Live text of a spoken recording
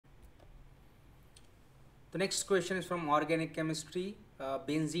The next question is from organic chemistry.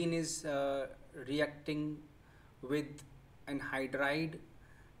 Benzene is reacting with anhydride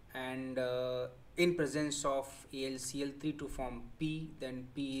and in presence of AlCl3 to form P. Then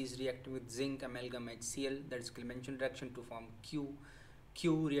P is reacting with zinc amalgam HCl, that is Clemenson reaction, to form Q.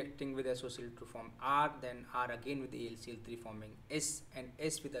 Q reacting with SOCl to form R, then R again with AlCl3 forming S, and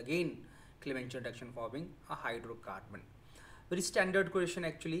S with again Clemenson reaction forming a hydrocarbon. Very standard question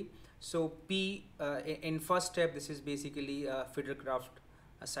actually. So P in first step, this is basically Friedel-Crafts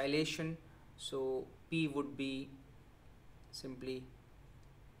acylation. So P would be simply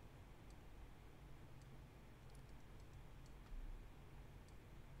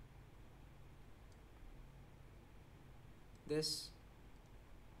this,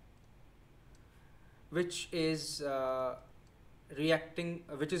 which is reacting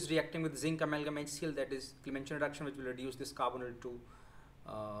with zinc amalgam HCl, that is Clemenson reaction, which will reduce this carbonyl to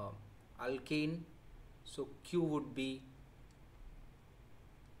alkane. So Q would be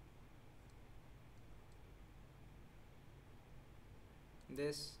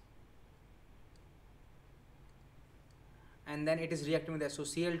this, and then it is reacting with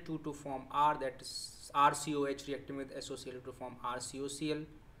SOCl2 to form R, that is RCOH reacting with SOCl to form RCOCl.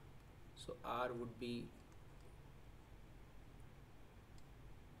 So R would be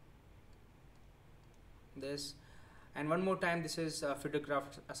this, and one more time, this is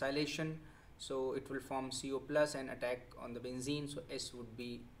Friedel-Crafts acylation, so it will form CO plus and attack on the benzene. So S would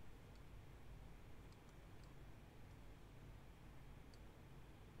be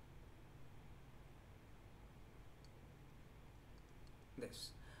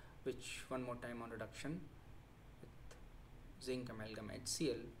this, which one more time on reduction with zinc amalgam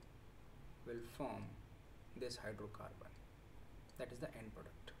HCl will form this hydrocarbon, that is the end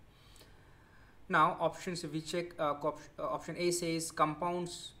product. Now options, if we check, option A says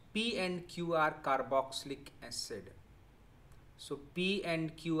compounds P and Q are carboxylic acid. So P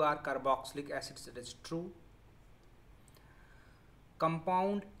and Q are carboxylic acids, that is true.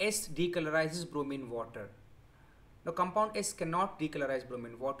 Compound S decolorizes bromine water. Now compound S cannot decolorize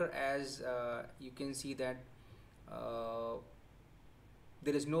bromine water, as you can see that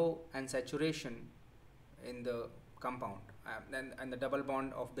there is no unsaturation in the compound, and the double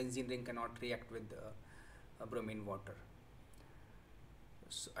bond of benzene ring cannot react with bromine water.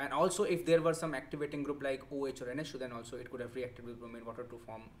 So, and also if there were some activating group like OH or NH2, then also it could have reacted with bromine water to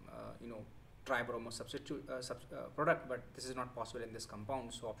form tribromo substitute product, but this is not possible in this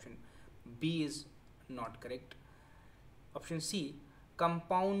compound. So option B is not correct. Option C,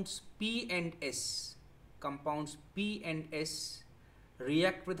 compounds P and S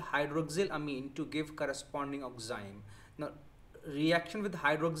react with hydroxylamine to give corresponding oxime. Now reaction with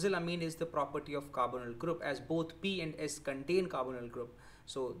hydroxylamine is the property of carbonyl group, as both P and S contain carbonyl group.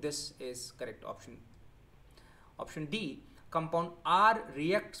 So this is correct option. Option D, compound R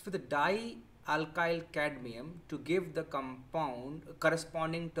reacts with dialkylcadmium to give the compound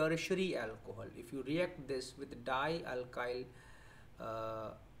corresponding tertiary alcohol. If you react this with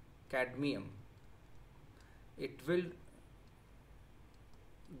dialkylcadmium, it will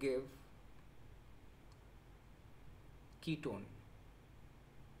give ketone.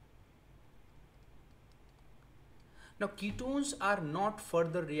 Now ketones are not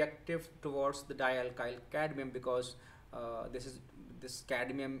further reactive towards the dialkylcadmium, because this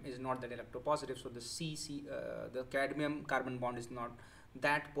cadmium is not that electropositive, so the cadmium carbon bond is not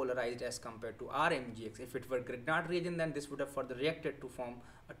that polarized as compared to RMGX. If it were Grignard reagent, then this would have further reacted to form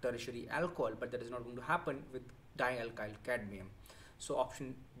a tertiary alcohol, but that is not going to happen with dialkylcadmium. So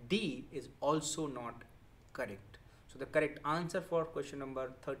option D is also not correct. So the correct answer for question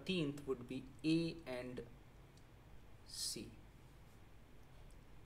number 13th would be A and C.